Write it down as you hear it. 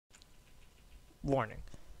Warning.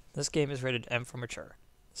 This game is rated M for mature.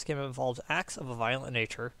 This game involves acts of a violent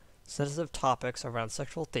nature, sensitive topics around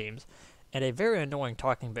sexual themes, and a very annoying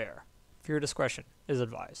talking bear. Viewer discretion is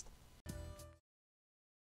advised.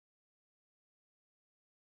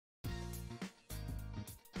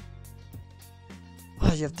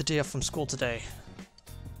 You have the day off from school today.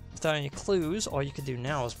 Without any clues, all you can do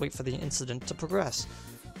now is wait for the incident to progress.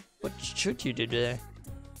 What should you do today?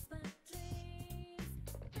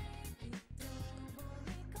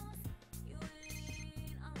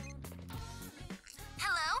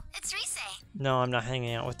 Hello, it's Rise. No, I'm not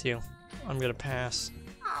hanging out with you. I'm gonna pass.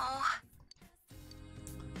 Oh.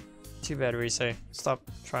 Too bad, Rise. Stop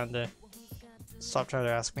trying to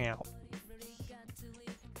ask me out.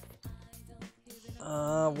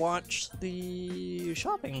 Watch the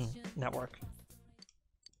shopping network.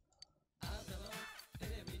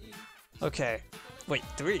 Okay. Wait,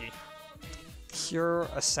 3. Pure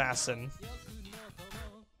Assassin.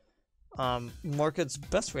 Market's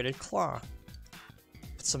best rated claw.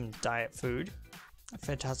 Some diet food. A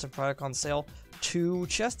fantastic product on sale. 2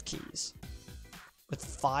 chest keys. With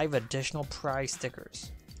 5 additional prize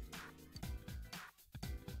stickers.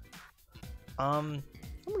 I'm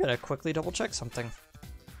gonna quickly double check something.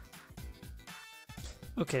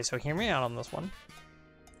 Okay, so hear me out on this one.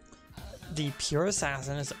 The Pure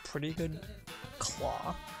Assassin is a pretty good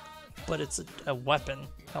claw, but it's a weapon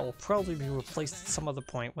that will probably be replaced at some other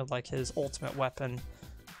point with like his ultimate weapon.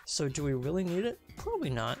 So do we really need it?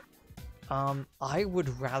 Probably not. I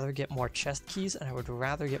would rather get more chest keys and I would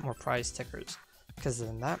rather get more prize stickers, because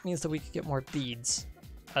then that means that we could get more beads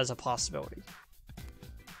as a possibility.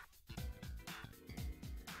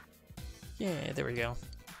 Yeah, there we go.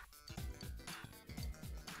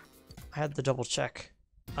 I had to double check.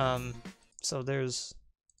 So there's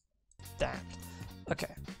that.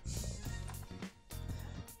 Okay.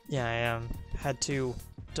 Yeah, I had to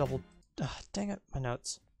double. Dang it, my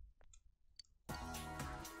notes.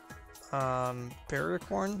 Barrier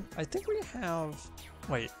corn. I think we have.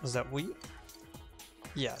 Wait, was that wheat?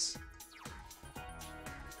 Yes.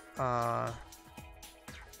 Am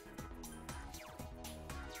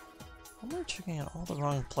I checking in all the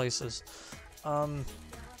wrong places?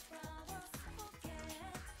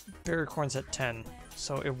 Berry corn's at 10,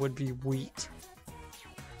 so it would be wheat.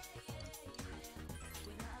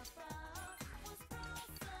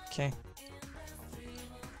 Okay.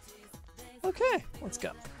 Okay, let's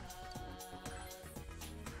go.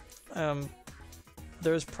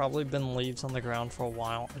 There's probably been leaves on the ground for a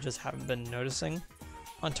while. I just haven't been noticing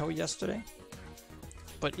until yesterday.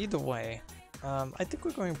 But either way, I think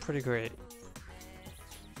we're going pretty great.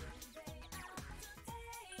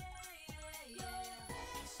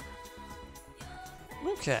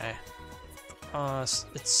 Okay.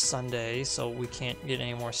 It's Sunday, so we can't get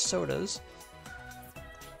any more sodas.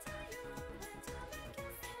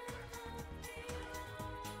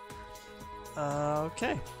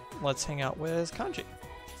 Okay. Let's hang out with Kanji.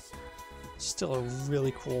 Still a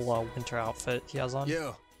really cool winter outfit he has on.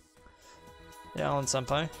 Yeah. Yeah,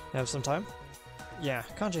 Alan-senpai, you have some time? Yeah,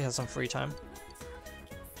 Kanji has some free time.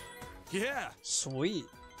 Yeah. Sweet.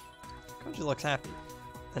 Kanji looks happy.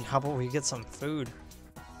 Then how about we get some food?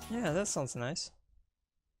 Yeah, that sounds nice.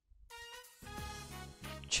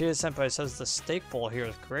 Chia-senpai says the steak bowl here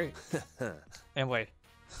is great. And wait.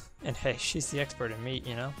 And hey, she's the expert in meat,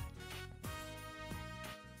 you know?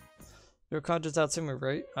 Your Kanji's Tatsumi,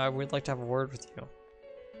 right? I would like to have a word with you.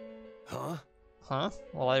 Huh? Huh?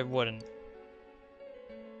 Well, I wouldn't.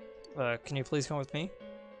 Can you please come with me?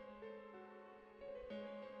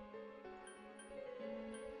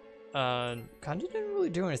 Kanji didn't really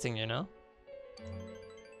do anything, you know?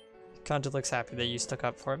 Kanji looks happy that you stuck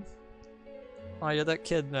up for him. Oh, you're that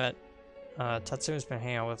kid that Tatsumi's been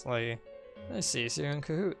hanging out with lately. I see, so you're in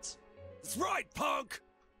cahoots. That's right, punk!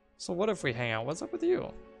 So what if we hang out? What's up with you?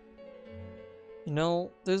 You know,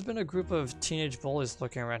 there's been a group of teenage bullies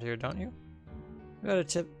looking around here, don't you? We got a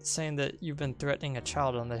tip saying that you've been threatening a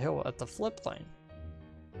child on the hill at the flip lane.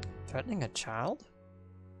 Threatening a child?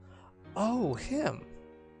 Oh, him!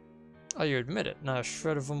 Oh, you admit it, not a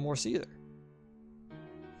shred of remorse either.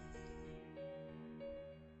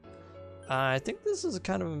 I think this is a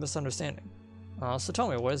kind of a misunderstanding. So tell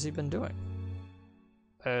me, what has he been doing?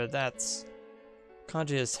 That's...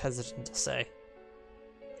 Kanji is hesitant to say.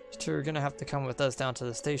 You're gonna have to come with us down to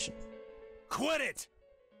the station. Quit it!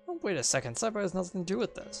 Oh, wait a second, Senpai has nothing to do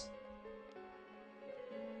with this.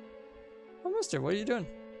 Oh, mister, what are you doing?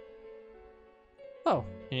 Oh,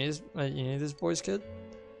 you need this boy's kid?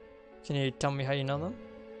 Can you tell me how you know them?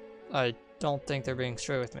 I don't think they're being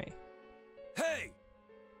straight with me. Hey!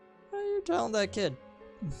 How are you telling that kid?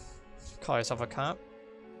 Call yourself a cop?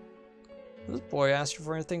 Did this boy ask you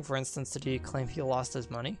for anything? For instance, did he claim he lost his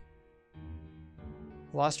money?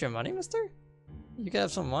 Lost your money, mister? You could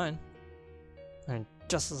have some of mine. And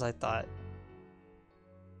just as I thought.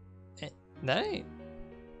 That ain't...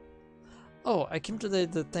 Oh, I came today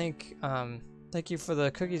to thank you for the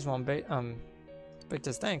cookies Mom baked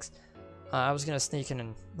as thanks. I was gonna sneak in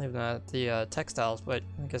and leave them at the textiles, but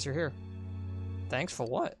I guess you're here. Thanks for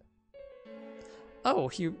what? Oh,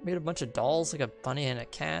 he made a bunch of dolls, like a bunny and a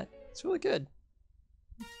cat. It's really good.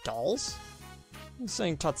 Dolls? You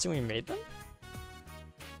saying Tatsumi made them?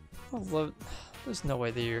 Oh, there's no way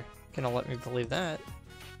that you're gonna let me believe that.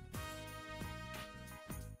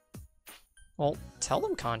 Well, tell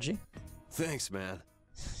them, Kanji. Thanks, man.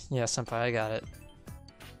 Yeah, senpai, I got it.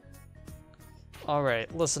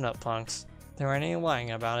 Alright, listen up, punks. There ain't any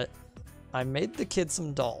lying about it. I made the kid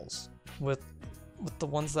some dolls. With the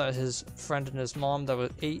ones that his friend and his mom, that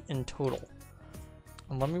was 8 in total.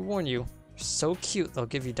 And let me warn you, they're so cute they'll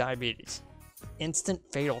give you diabetes. Instant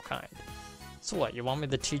fatal kind. So what, you want me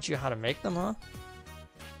to teach you how to make them, huh?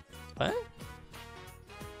 What?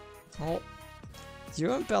 Well,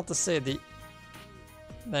 you're about to say that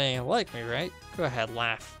ain't like me, right? Go ahead,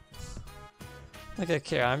 laugh. Like I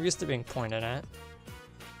care, I'm used to being pointed at.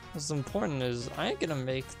 What's important is, I ain't gonna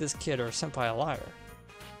make this kid or senpai a liar.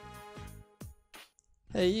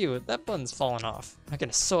 Hey you, that button's falling off. I'm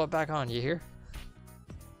gonna sew it back on, you hear?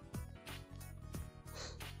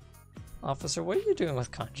 Officer, what are you doing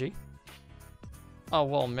with Kanji? Oh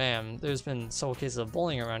well, ma'am, there's been several cases of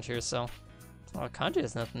bullying around here, so... Well, Kanji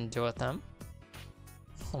has nothing to do with them.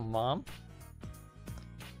 Oh, Mom?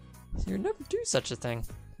 You'd never do such a thing.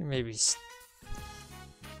 You may be...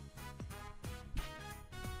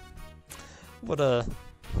 What a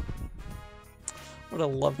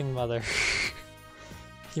loving mother.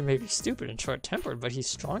 He may be stupid and short-tempered, but he's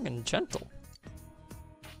strong and gentle.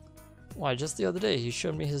 Why, just the other day, he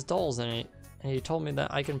showed me his dolls and he told me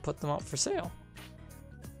that I can put them up for sale.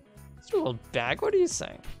 You little bag, what are you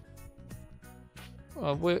saying?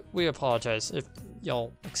 We apologize, if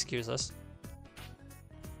y'all excuse us.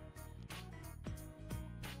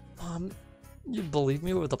 Mom, you believe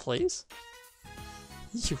me with the police?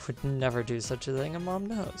 You would never do such a thing, and Mom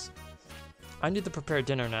knows. I need to prepare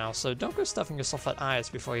dinner now, so don't go stuffing yourself at eyes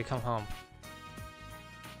before you come home.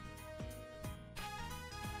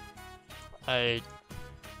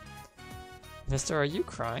 Mister, are you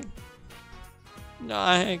crying? No,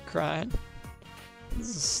 I ain't crying. This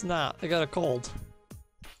is snot. I got a cold.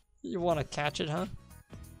 You want to catch it, huh?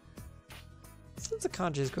 Since the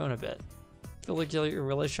Kanji has grown a bit, I feel like your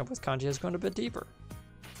relationship with Kanji has grown a bit deeper.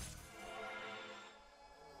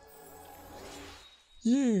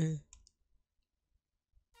 Yeah.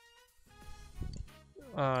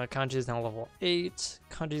 Kanji is now level 8.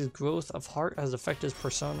 Kanji's growth of heart has affected his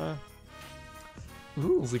persona.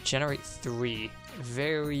 Ooh, regenerate 3.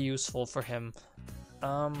 Very useful for him.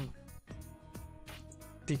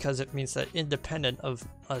 Because it means that independent of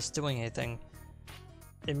us doing anything,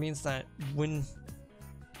 it means that when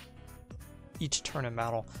each turn in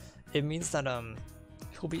battle, it means that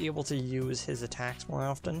he'll be able to use his attacks more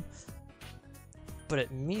often. But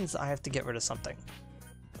it means I have to get rid of something.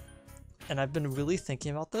 And I've been really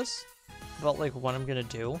thinking about this, about like what I'm gonna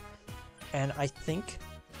do, and I think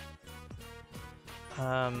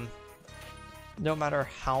no matter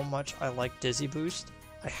how much I like Dizzy Boost,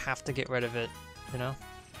 I have to get rid of it, you know?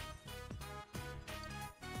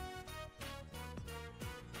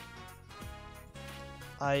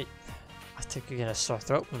 I think I get a sore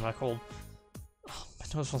throat with my cold. Oh, my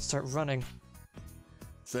nose won't start running.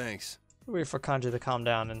 Thanks. Wait for Kanji to calm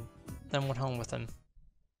down and then went home with him.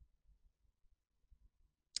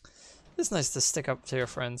 It's nice to stick up to your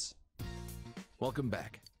friends. Welcome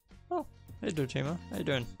back. Oh, hey Dojima, how you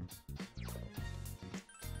doing?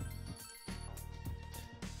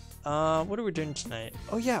 What are we doing tonight?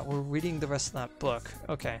 Oh yeah, we're reading the rest of that book.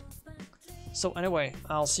 Okay. So anyway,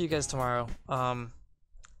 I'll see you guys tomorrow.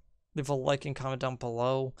 Leave a like and comment down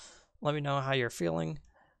below. Let me know how you're feeling.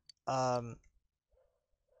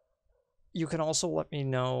 You can also let me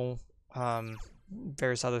know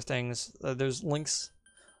various other things. There's links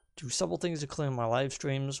to several things, including my live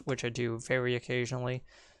streams, which I do very occasionally.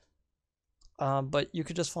 But you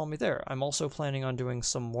could just follow me there. I'm also planning on doing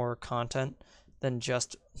some more content than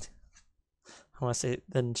just, I want to say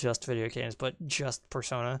than just video games, but just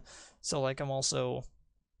Persona. So like I'm also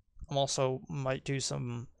might do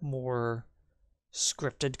some more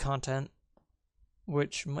scripted content,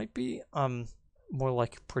 which might be more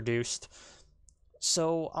like produced.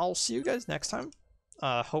 So I'll see you guys next time.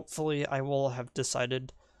 Hopefully I will have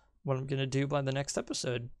decided what I'm gonna do by the next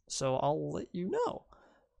episode. So I'll let you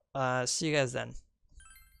know. See you guys then.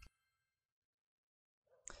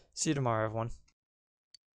 See you tomorrow, everyone.